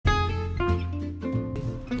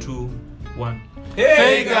One.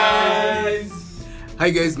 Hey guys! Hi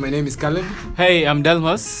guys, my name is Caleb. Hey, I'm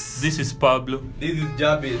Delmas. This is Pablo. This is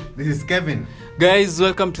Jabir. This is Kevin. Guys,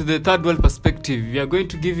 welcome to the Third World Perspective. We are going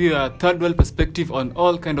to give you a third world perspective on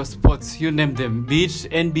all kind of sports. You name them. Beach,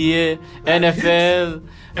 NBA, NFL,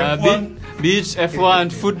 beach,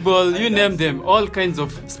 F1, football, you name them. All kinds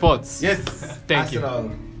of sports. Yes. Thank you.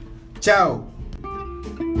 Arsenal. Ciao.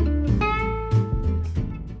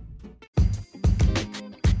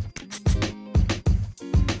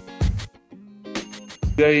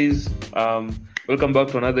 Guys, welcome back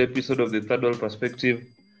to another episode of the Third World Perspective.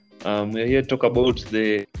 We're here to talk about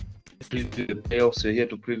the playoffs. We're here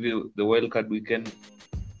to preview the wildcard weekend.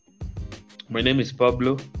 My name is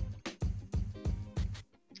Pablo.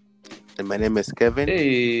 And my name is Kevin.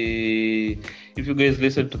 Hey, if you guys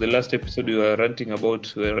listened to the last episode, we were talking about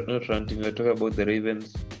the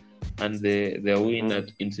Ravens and their win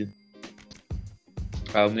at Cincinnati.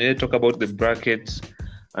 We're here to talk about the brackets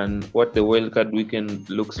and what the wildcard weekend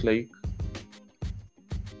looks like.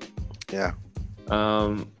 Yeah.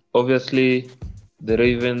 Obviously, the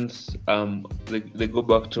Ravens they go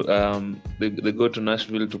back to they go to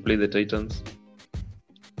Nashville to play the Titans.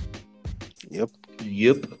 Yep.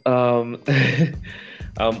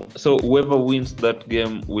 So whoever wins that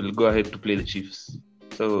game will go ahead to play the Chiefs.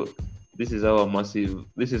 So this is how the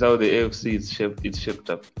AFC is shaped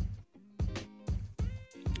up.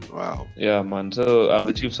 Wow. Yeah, man. So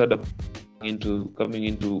the Chiefs had coming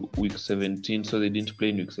into week 17, so they didn't play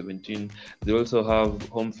in week 17. They also have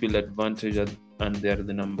home field advantage, and they are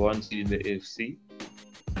the number one seed in the AFC.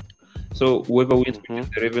 So whoever wins between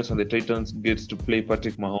the Ravens and the Titans gets to play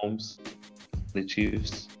Patrick Mahomes, the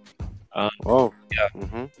Chiefs. Yeah.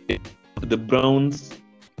 The Browns,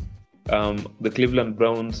 the Cleveland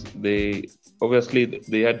Browns, they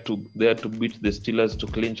had to beat the Steelers to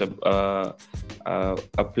clinch a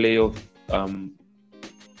playoff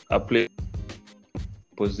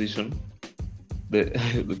position. The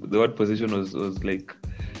word position was like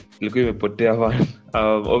ilikuwa imepotea one.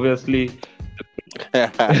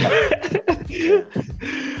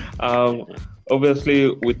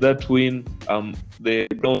 Obviously with that win, the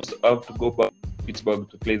Browns have to go back to Pittsburgh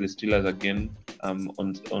to play the Steelers again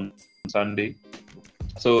on Sunday.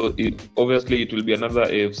 So it will be another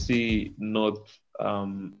AFC North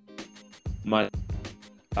match.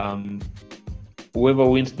 Whoever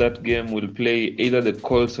wins that game will play either the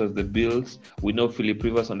Colts or the Bills. We know Philip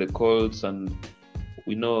Rivers on the Colts, and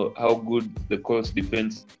we know how good the Colts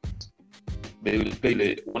defense. They will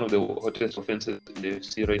play one of the hottest offenses in the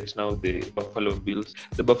AFC right now, the Buffalo Bills.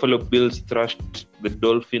 The Buffalo Bills thrashed the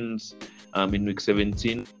Dolphins in week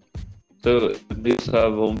 17. So the Bills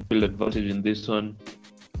have home field advantage in this one,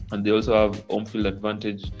 and they also have home field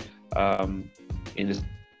advantage in this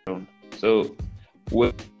round. So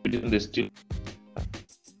we're in the still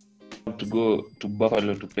to go to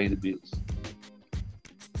Buffalo to play the Bills.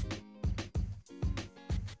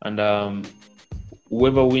 And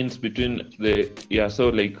whoever wins whoever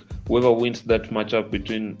wins that matchup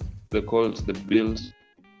between the Colts, the Bills,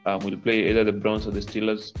 will play either the Browns or the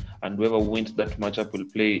Steelers, and whoever wins that matchup will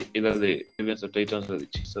play either the Ravens or Titans or the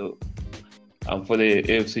Chiefs. So for the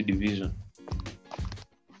AFC division.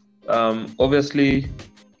 Obviously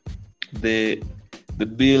the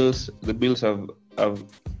Bills have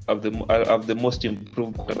the most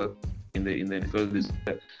improved quarterback in the NFL this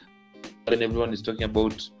year. And everyone is talking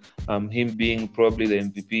about him being probably the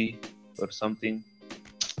MVP or something.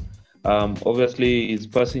 Obviously his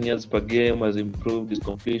passing yards per game has improved, his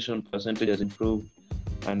completion percentage has improved,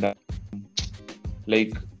 and the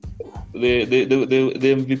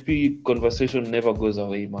MVP conversation never goes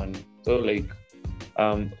away, man. So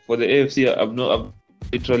for the AFC, I've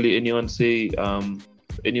literally anyone say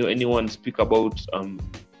anyone speak about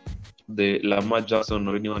the Lamar Jackson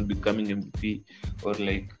or anyone becoming MVP or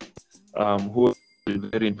who is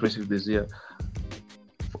very impressive this year.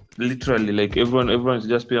 Literally, everyone's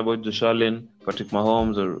just speaking about Josh Allen, Patrick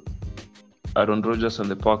Mahomes, or Aaron Rodgers and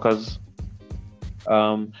the Packers.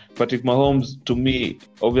 Patrick Mahomes, to me,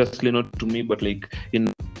 obviously not to me, but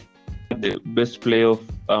in the best playoff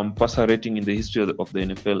passer rating in the history of the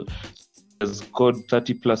NFL. Has scored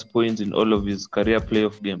 30 plus points in all of his career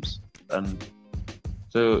playoff games, and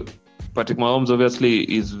so Patrick Mahomes obviously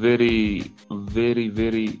is very, very,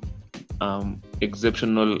 very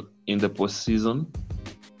exceptional in the postseason.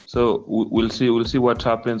 So we'll see what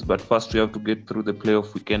happens, but first we have to get through the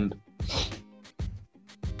playoff weekend.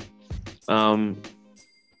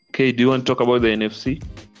 Okay, do you want to talk about the NFC?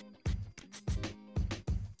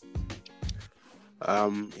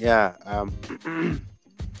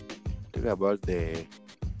 Talking about the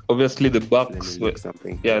obviously the Let Bucks. me look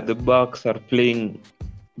something. Yeah, the Bucks are playing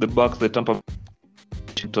the Bucks, the Tampa Bay,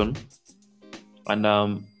 Washington, and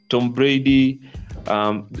Tom Brady.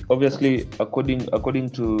 Obviously, according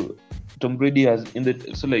to Tom Brady has in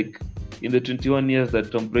the 21 years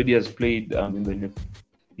that Tom Brady has played in the NFL,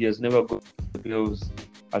 he has never got the playoffs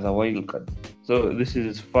as a wild card. So this is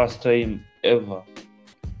his first time ever.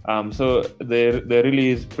 So there really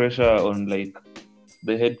is pressure on like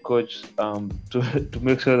the head coach to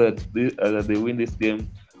make sure that they win this game.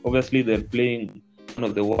 Obviously, they're playing one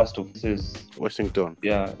of the worst offenses. Washington.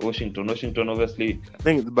 Yeah, Washington. Obviously. I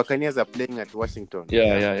think the Buccaneers are playing at Washington.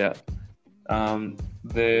 Yeah.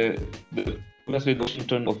 The obviously the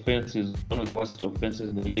Washington offense is one of the worst offenses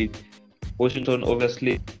in the league. Washington,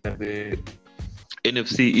 obviously, are the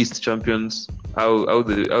NFC East champions. How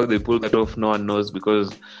they pulled that off, no one knows,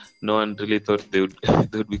 because no one really thought they would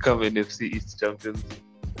become NFC East champions.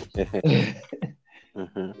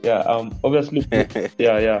 Yeah. Obviously,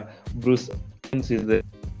 yeah. Bruce Arians is the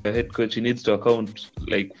head coach. He needs to account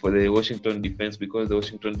like for the Washington defense, because the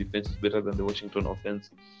Washington defense is better than the Washington offense.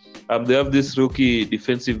 They have this rookie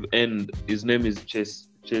defensive end. His name is Chase.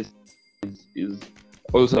 Chase is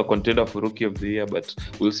also a contender for Rookie of the Year, but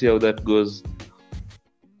we'll see how that goes.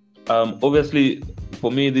 Obviously,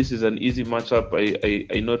 for me, this is an easy matchup.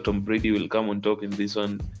 I know Tom Brady will come on top in this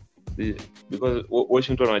one, because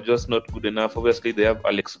Washington are just not good enough. Obviously, they have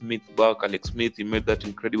Alex Smith back. Alex Smith, he made that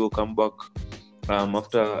incredible comeback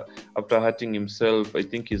after hurting himself. I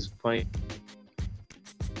think he's fine.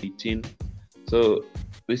 18. So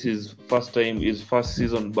this is his first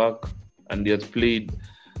season back, and he has played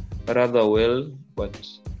rather well, but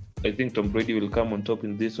I think Tom Brady will come on top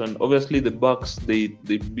in this one. Obviously, the Bucks, they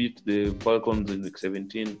beat the Falcons in Week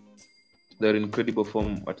 17. They're in incredible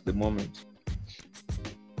form at the moment.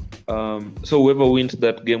 So whoever wins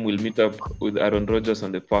that game will meet up with Aaron Rodgers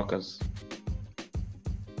and the Packers.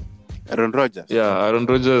 Aaron Rodgers. Yeah, Aaron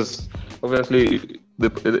Rodgers. Obviously,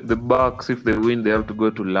 the Bucks, if they win, they have to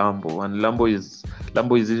go to Lambeau, and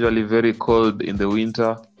Lambeau is usually very cold in the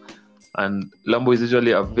winter. And Lambeau is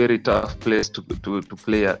usually a very tough place to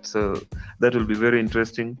play at, so that will be very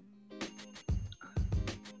interesting.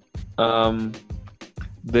 The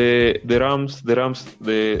Rams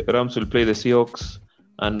will play the Seahawks,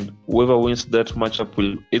 and whoever wins that matchup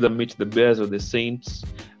will either meet the Bears or the Saints.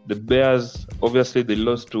 The Bears, obviously, they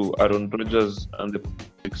lost to Aaron Rodgers and the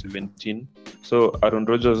Week 17, so Aaron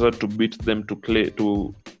Rodgers had to beat them to clinch,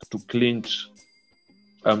 to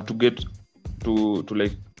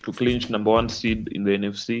clinch number 1 seed in the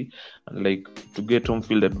NFC, and to get home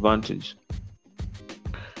field advantage.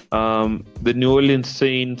 The New Orleans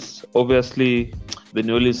Saints, obviously, the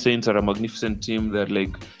New Orleans Saints are a magnificent team. They're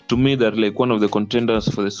to me, they're one of the contenders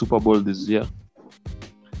for the Super Bowl this year.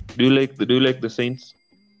 Do you like the Saints?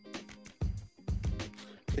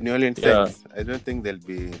 The New Orleans Saints. I don't think they'll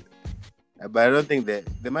be, but I don't think they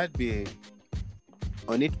might be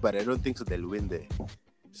on it, but I don't think so. They'll win the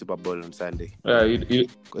Super Bowl on Sunday.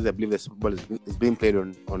 Because I believe the Super Bowl is being played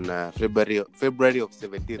on February of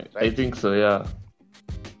 17th. Right? I think so. Yeah.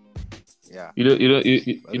 Yeah.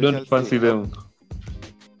 You don't fancy them.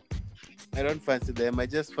 I don't fancy them. I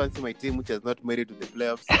just fancy my team, which has not made it to the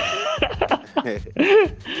playoffs.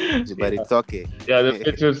 But it's okay. Yeah,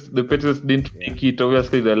 the Patriots didn't make it.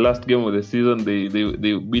 Obviously, the last game of the season, they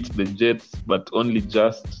beat the Jets, but only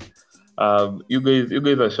just. You guys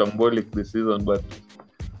are shambolic this season, but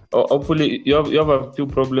hopefully you have a few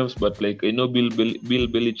problems. But I know Bill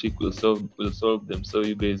Belichick will solve them, so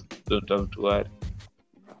you guys don't have to worry.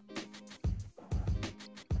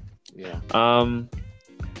 Yeah.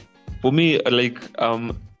 For me,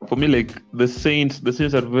 the Saints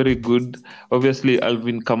are very good. Obviously,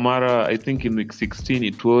 Alvin Kamara, I think in Week 16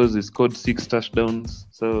 he scored 6 touchdowns.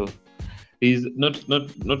 So he's not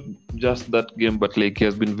just that game, but he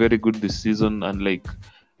has been very good this season. And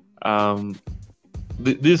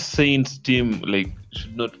this Saints team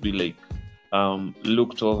should not be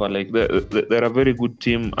looked over. They're a very good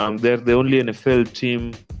team. They're the only NFL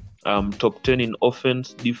team top 10 in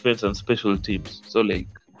offense, defense, and special teams. So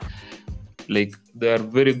they are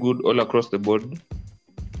very good all across the board.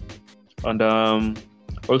 And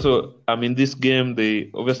also, this game,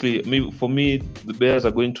 for me, the Bears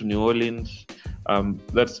are going to New Orleans.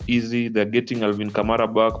 That's easy. They're getting Alvin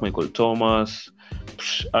Kamara back, Michael Thomas,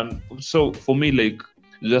 and so for me,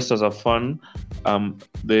 just as a fan,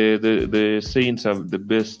 the Saints have the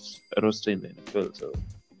best roster in the NFL. So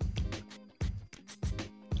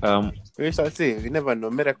we shall see. We never know.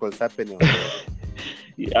 Miracles happen on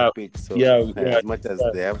the pitch. So as much as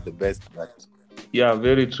they have the best, but Yeah,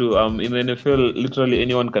 very true. In the NFL, literally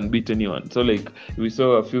anyone can beat anyone. So, like, we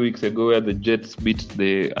saw a few weeks ago where the Jets beat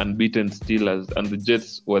the unbeaten Steelers, and the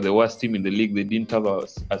Jets were the worst team in the league. They didn't have a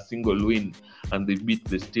single win, and they beat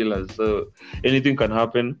the Steelers. So, anything can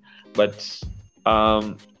happen. But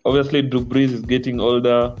obviously, Drew Brees is getting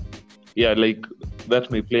older. Yeah, like,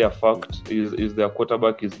 that may play a fact. Is their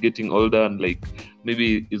quarterback is getting older, and like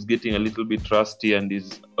maybe is getting a little bit rusty, and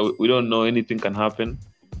we don't know. Anything can happen.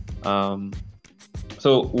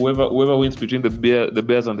 So whoever wins between the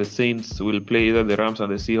Bears and the Saints will play either the Rams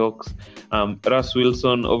and the Seahawks. Russ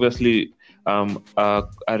Wilson, obviously, a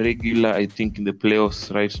regular, I think, in the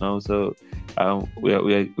playoffs right now. So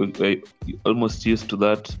we're almost used to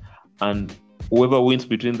that. And whoever wins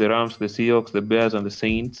between the Rams, the Seahawks, the Bears, and the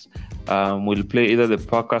Saints will play either the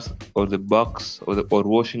Packers or the Bucks or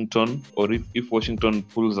Washington, or if Washington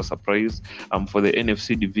pulls a surprise, for the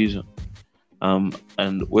NFC division.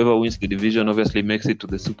 And whoever wins the division obviously makes it to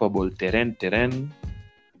the Super Bowl. Terrain.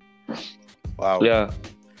 Wow. Yeah.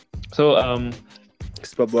 So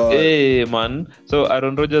Super Bowl. Hey man. So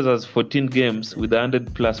Aaron Rodgers has 14 games with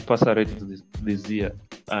 100+ passer rating this year,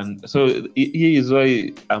 and so here is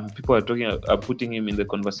why people are putting him in the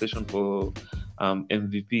conversation for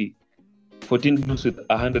MVP. 14 games with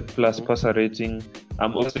 100+ passer rating.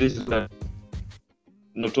 Also this is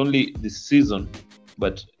not only this season,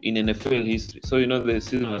 but in NFL history. So, the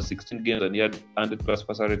season was 16 games and he had 100+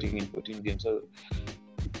 passer rating in 14 games. So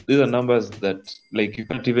these are numbers that, like, you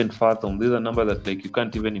can't even fathom. These are numbers that, like, you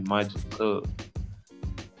can't even imagine. So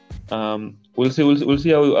we'll see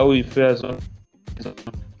how he fares.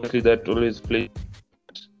 Obviously, that always plays.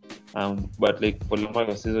 But like for Lamar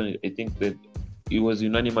this season, I think that he was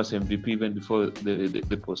unanimous MVP even before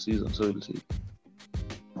the postseason. So we'll see.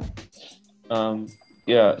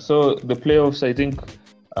 Yeah, so the playoffs, I think.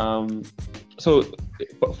 So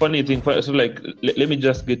funny thing. So like, let me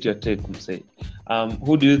just get your take, say.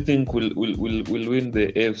 Who do you think will win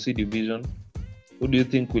the AFC division? Who do you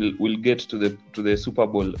think will get to the Super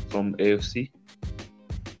Bowl from AFC?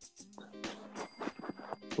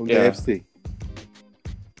 From the AFC.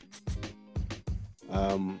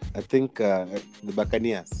 I think the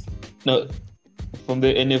Buccaneers. No, from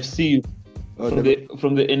the NFC. From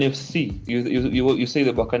the NFC, you say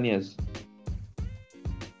the Buccaneers.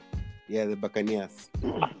 Yeah, the Buccaneers.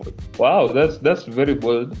 Wow, that's very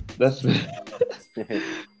bold. That's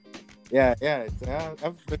yeah. I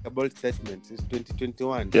have to make a bold statement. It's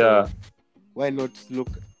 2021. Yeah. So why not look?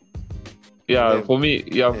 Yeah, for me.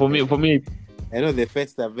 I know they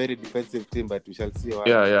faced a very defensive team, but we shall see.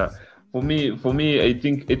 Yeah. For me, I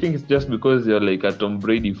think it's just because you're like a Tom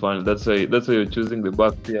Brady fan. That's why you're choosing the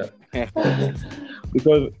Bucs. Yeah.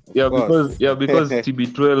 because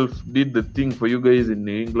TB12 did the thing for you guys in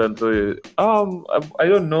New England. So I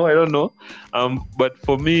don't know. But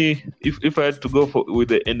for me, if I had to go with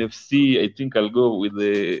the NFC, I think I'll go with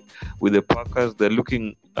the Packers. They're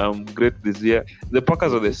looking great this year. The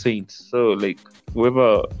Packers or the Saints. So like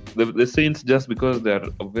whoever the Saints, just because they're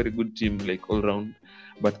a very good team, like all round.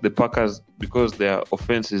 But the Packers, because their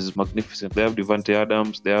offense is magnificent. They have Devontae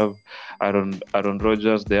Adams, they have Aaron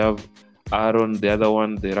Rodgers, they have Aaron, the other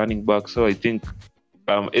one, the running back. So I think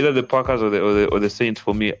either the Packers or the Saints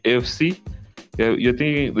for me. AFC, you're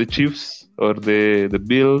thinking the Chiefs or the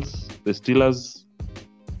Bills, the Steelers,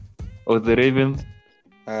 or the Ravens?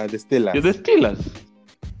 The Steelers. Yeah, the Steelers.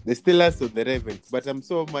 The Steelers or the Ravens. But I'm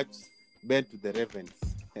so much bent to the Ravens.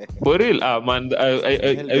 For real, man. I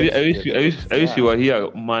wish you were here,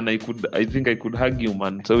 man. I think I could hug you,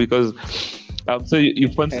 man. So because, so you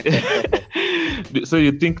so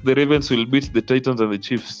you think the Ravens will beat the Titans and the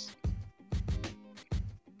Chiefs?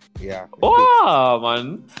 Yeah. Oh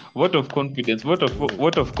man, what of confidence? What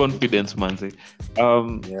of confidence, man?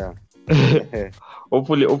 Yeah.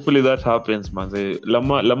 Hopefully that happens, man.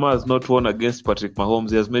 Lamar has not won against Patrick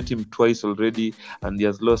Mahomes. He has met him twice already, and he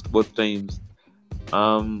has lost both times.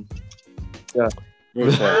 Yeah,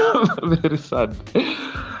 very sad. Very sad.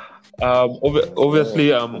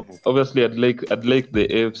 Obviously, I'd like the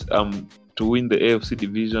AFC to win the AFC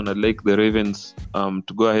division. I'd like the Ravens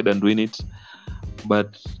to go ahead and win it,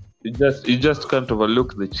 but you just can't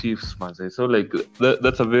overlook the Chiefs, man. So like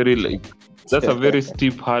that's a very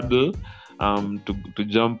steep hurdle to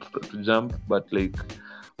jump, but like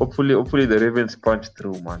hopefully the Ravens punch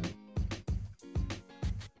through, man.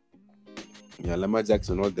 Yeah, Lamar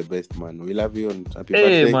Jackson, all the best, man. We love you and happy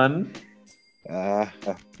birthday. Hey, man.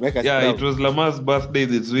 Make us proud. It was Lamar's birthday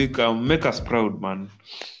this week. Make us proud, man.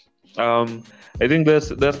 I think that's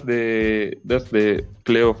the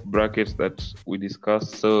playoff brackets that we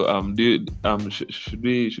discussed. So should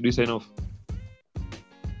we sign off?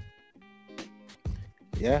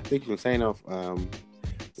 I think we'll sign off.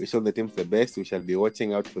 Wish all the teams the best. We shall be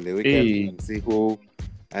watching out for the weekend and see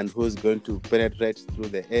who's going to penetrate through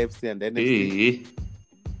the AFC and the NFC.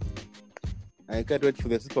 I can't wait for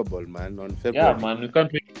the Super Bowl, man, on February. Yeah, man, we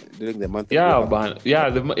can't wait. During the month of love.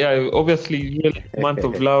 Obviously, month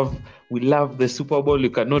of love. We love the Super Bowl. We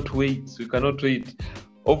cannot wait.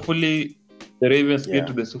 Hopefully, the Ravens get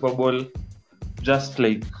to the Super Bowl just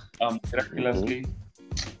like miraculously.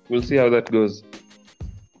 We'll see how that goes.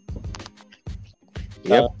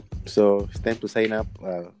 Yep. So it's time to sign up.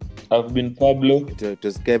 I've been Pablo. It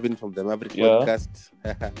was Kevin from the Maverick Podcast.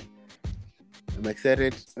 I'm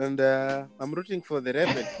excited and I'm rooting for the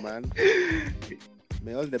Ravens, man.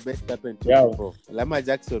 May all the best happen to you. Lamar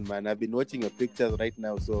Jackson, man. I've been watching your pictures right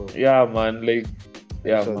now, so yeah, man. Man.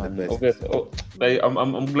 Obviously,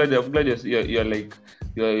 I'm glad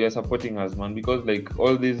you're supporting us, man. Because like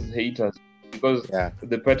all these haters, because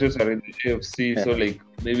the Patriots are in the AFC, so like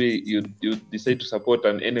maybe you decide to support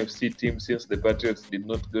an NFC team since the Patriots did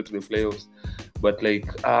not go to the playoffs. But like,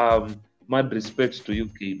 mad respect to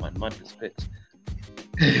UK, man. Mad respect.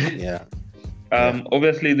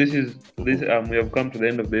 Obviously, this we have come to the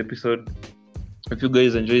end of the episode. If you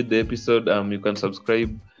guys enjoyed the episode, you can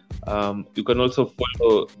subscribe. You can also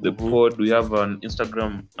follow the pod. We have an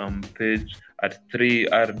Instagram page at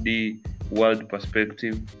 3RD World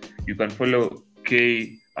Perspective. You can follow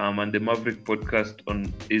K and the Maverick Podcast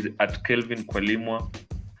is at Kelvin Kwalimwa.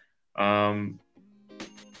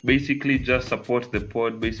 Basically, just support the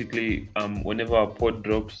pod. Basically, whenever our pod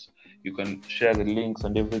drops, you can share the links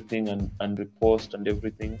and everything and repost and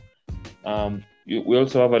everything. We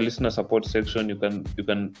also have a listener support section. You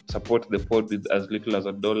can support the pod with as little as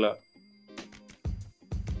 $1.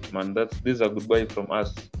 Man, this is a goodbye from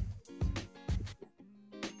us.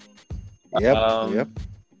 Yep.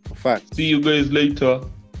 Fact. See you guys later.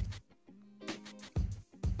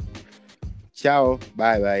 Ciao.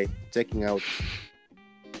 Bye. Checking out.